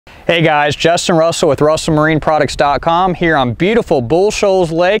Hey guys, Justin Russell with RussellMarineProducts.com here on beautiful Bull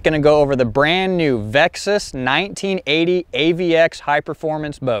Shoals Lake. Going to go over the brand new Vexus 1980 AVX high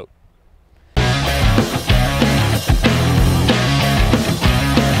performance boat.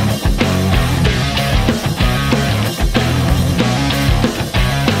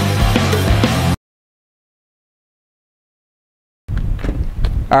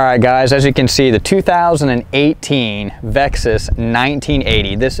 All right guys, as you can see, the 2018 Vexus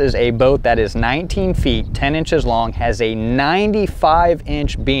 1980. This is a boat that is 19 feet, 10 inches long, has a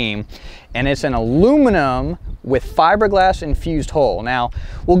 95-inch beam, and it's an aluminum with fiberglass infused hull. Now,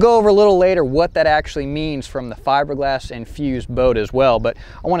 we'll go over a little later what that actually means from the fiberglass infused boat as well, but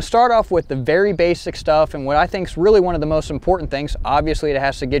I want to start off with the very basic stuff and what I think is really one of the most important things. Obviously, it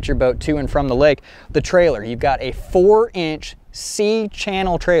has to get your boat to and from the lake. The trailer, you've got a 4-inch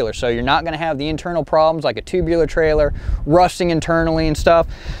C-channel trailer, so you're not going to have the internal problems like a tubular trailer, rusting internally and stuff.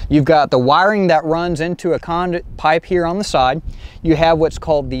 You've got the wiring that runs into a conduit pipe here on the side. You have what's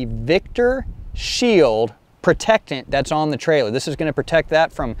called the Victor Shield protectant that's on the trailer. This is going to protect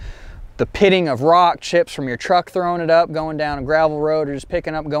that from the pitting of rock chips from your truck throwing it up, going down a gravel road, or just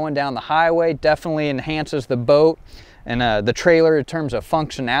picking up going down the highway. Definitely enhances the boat and the trailer in terms of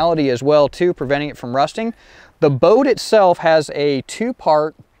functionality as well too, preventing it from rusting. The boat itself has a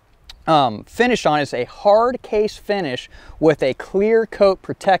two-part finish on it. It's a hard case finish with a clear coat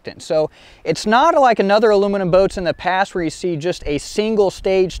protectant. So it's not like another aluminum boats in the past where you see just a single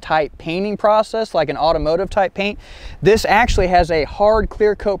stage type painting process like an automotive type paint. This actually has a hard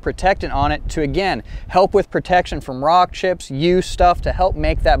clear coat protectant on it to, again, help with protection from rock chips, used stuff to help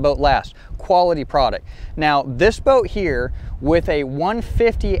make that boat last. Quality product. Now this boat here with a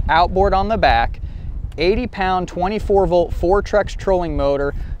 150 outboard on the back, 80-pound 24-volt 4-Trex trolling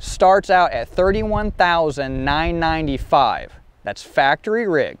motor starts out at $31,995. That's factory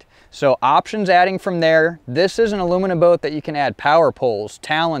rigged. So options adding from there. This is an aluminum boat that you can add power poles,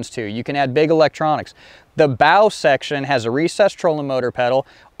 talons to. You can add big electronics. The bow section has a recessed trolling motor pedal.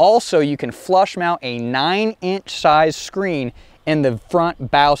 Also, you can flush mount a 9-inch size screen in the front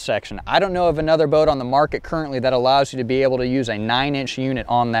bow section. I don't know of another boat on the market currently that allows you to be able to use a 9-inch unit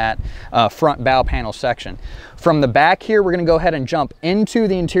on that front bow panel section. From the back here, we're going to go ahead and jump into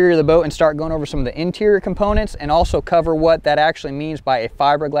the interior of the boat and start going over some of the interior components and also cover what that actually means by a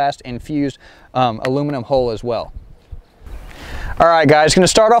fiberglass infused aluminum hull as well. All right guys, going to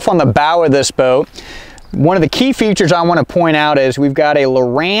start off on the bow of this boat. One of the key features I want to point out is we've got a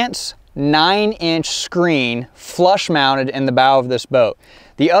Lowrance 9-inch screen flush mounted in the bow of this boat.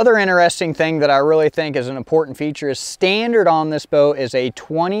 The other interesting thing that I really think is an important feature is standard on this boat is a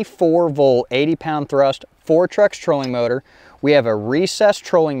 24-volt 80-pound thrust 4-Trex trolling motor. We have a recessed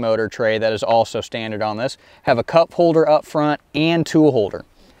trolling motor tray that is also standard on this. Have a cup holder up front and tool holder.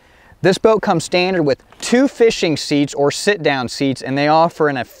 This boat comes standard with 2 fishing seats or sit-down seats, and they offer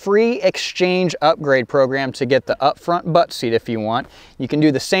a free exchange upgrade program to get the up-front butt seat if you want. You can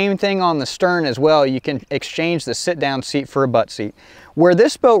do the same thing on the stern as well. You can exchange the sit-down seat for a butt seat. Where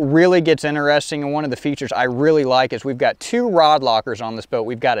this boat really gets interesting, and one of the features I really like, is we've got 2 rod lockers on this boat.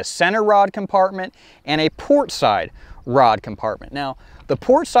 We've got a center rod compartment and a port side rod compartment. Now, the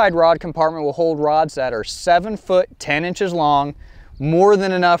port side rod compartment will hold rods that are 7 foot 10 inches long, more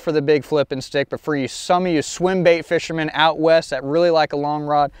than enough for the big flip and stick, but for you, some of you swim bait fishermen out west that really like a long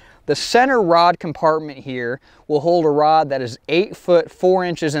rod, the center rod compartment here will hold a rod that is 8 foot 4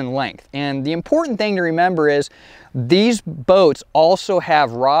 inches in length. And the important thing to remember is these boats also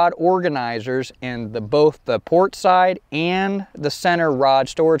have rod organizers in both the port side and the center rod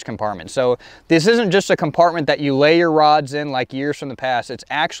storage compartment. So this isn't just a compartment that you lay your rods in like years from the past. It's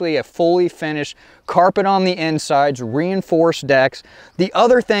actually a fully finished carpet on the insides, reinforced decks. The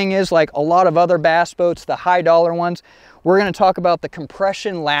other thing is, like a lot of other bass boats, the high dollar ones, we're going to talk about the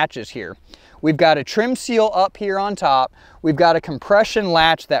compression latches here. We've got a trim seal up here on top. We've got a compression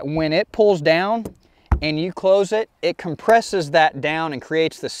latch that when it pulls down and you close it, it compresses that down and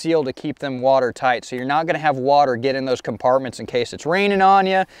creates the seal to keep them watertight. So you're not going to have water get in those compartments in case it's raining on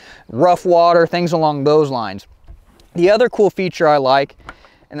you, rough water, things along those lines. The other cool feature I like,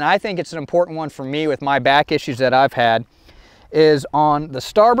 and I think it's an important one for me with my back issues that I've had, is on the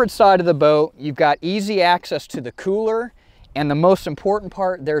starboard side of the boat, you've got easy access to the cooler And the most important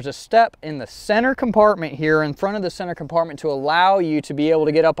part, there's a step in the center compartment here, in front of the center compartment, to allow you to be able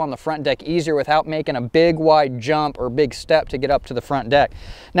to get up on the front deck easier without making a big wide jump or big step to get up to the front deck.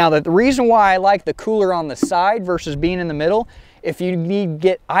 Now, the reason why I like the cooler on the side versus being in the middle, if you need to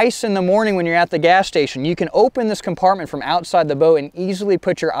get ice in the morning when you're at the gas station, you can open this compartment from outside the boat and easily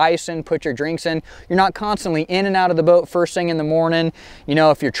put your ice in, put your drinks in. You're not constantly in and out of the boat first thing in the morning. You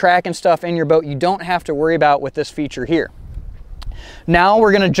know, if you're tracking stuff in your boat, you don't have to worry about with this feature here. Now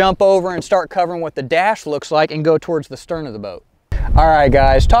we're going to jump over and start covering what the dash looks like and go towards the stern of the boat. All right,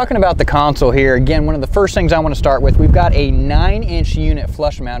 guys, talking about the console here, again, one of the first things I want to start with, we've got a 9-inch unit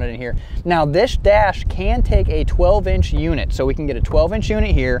flush mounted in here. Now, this dash can take a 12-inch unit, so we can get a 12-inch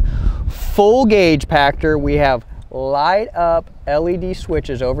unit here, full gauge pactor. We have light up LED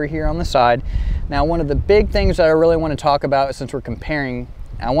switches over here on the side. Now, one of the big things that I really want to talk about, since we're comparing,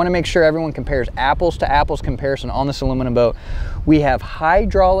 I want to make sure everyone compares apples to apples comparison on this aluminum boat. We have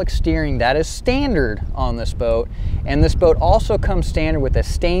hydraulic steering that is standard on this boat, and this boat also comes standard with a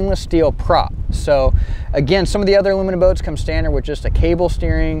stainless steel prop. So again, some of the other aluminum boats come standard with just a cable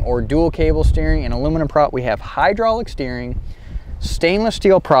steering or dual cable steering and aluminum prop. We have hydraulic steering, stainless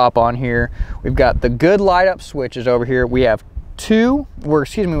steel prop on here. We've got the good light up switches over here. We have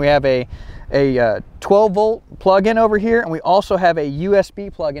we have a 12-volt plug-in over here, and we also have a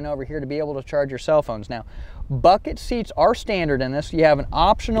USB plug-in over here to be able to charge your cell phones. Now, bucket seats are standard in this. You have an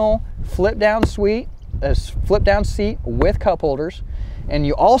optional flip-down seat with cup holders, and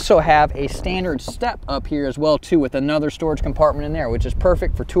you also have a standard step up here as well too, with another storage compartment in there, which is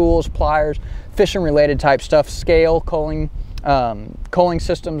perfect for tools, pliers, fishing related type stuff, scale, coaling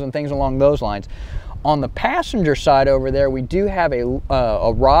systems and things along those lines. On the passenger side over there, we do have a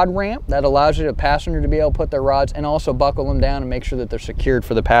rod ramp that allows you, the passenger, to be able to put their rods and also buckle them down and make sure that they're secured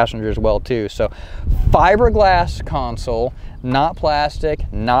for the passenger as well too. So fiberglass console, not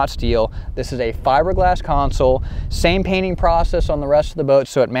plastic, not steel. This is a fiberglass console, same painting process on the rest of the boat,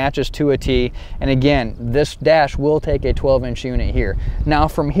 so it matches to a T. And again, this dash will take a 12-inch unit here. Now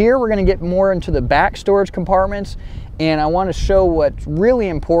from here, we're going to get more into the back storage compartments. And I want to show what's really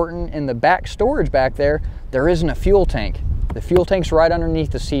important in the back storage back there. There isn't a fuel tank. The fuel tank's right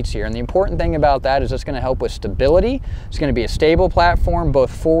underneath the seats here. And the important thing about that is it's going to help with stability. It's going to be a stable platform both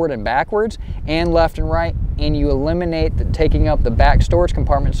forward and backwards and left and right. And you eliminate taking up the back storage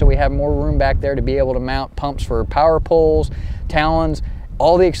compartment, so we have more room back there to be able to mount pumps for power poles, talons,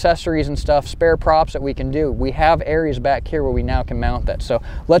 all the accessories and stuff, spare props that we can do. We have areas back here where we now can mount that. So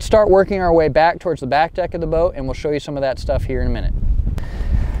let's start working our way back towards the back deck of the boat, and we'll show you some of that stuff here in a minute.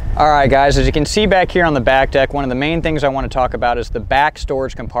 All right, guys, as you can see back here on the back deck, one of the main things I want to talk about is the back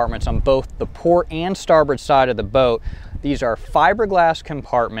storage compartments on both the port and starboard side of the boat. These are fiberglass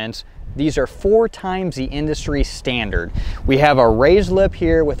compartments. These are 4 times the industry standard. We have our raised lip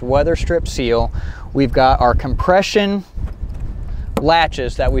here with weather strip seal. We've got our compression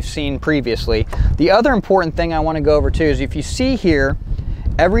latches that we've seen previously. The other important thing I want to go over too is, if you see here,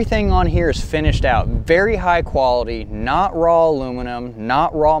 everything on here is finished out. Very high quality, not raw aluminum,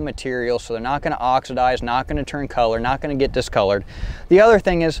 not raw material, so they're not going to oxidize, not going to turn color, not going to get discolored. The other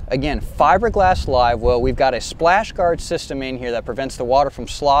thing is, again, fiberglass live well. We've got a splash guard system in here that prevents the water from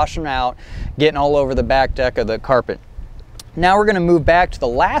sloshing out, getting all over the back deck of the carpet. Now we're going to move back to the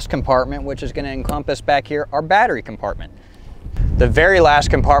last compartment, which is going to encompass back here our battery compartment. The very last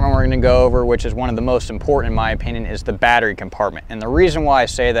compartment we're going to go over, which is one of the most important in my opinion, is the battery compartment. And the reason why I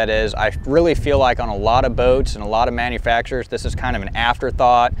say that is I really feel like on a lot of boats and a lot of manufacturers, this is kind of an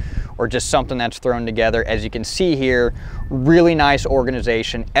afterthought or just something that's thrown together. As you can see here, really nice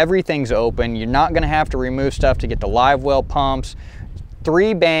organization. Everything's open. You're not going to have to remove stuff to get the live well pumps.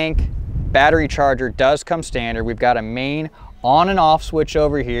 3-bank battery charger does come standard. We've got a main on and off switch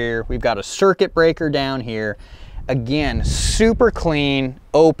over here. We've got a circuit breaker down here. Again, super clean,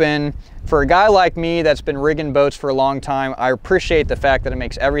 open. For a guy like me that's been rigging boats for a long time, I appreciate the fact that it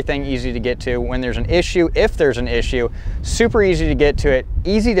makes everything easy to get to. When there's an issue, if there's an issue, super easy to get to it,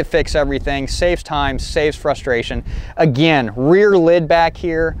 easy to fix everything, saves time, saves frustration. Again, rear lid back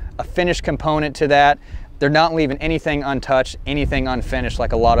here, a finished component to that. They're not leaving anything untouched, anything unfinished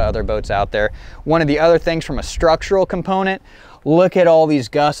like a lot of other boats out there. One of the other things from a structural component, look at all these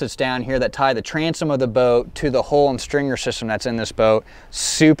gussets down here that tie the transom of the boat to the hull and stringer system that's in this boat.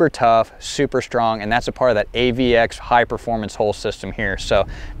 Super tough, super strong, and that's a part of that AVX high performance hull system here. So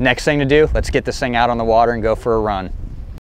next thing to do, let's get this thing out on the water and go for a run.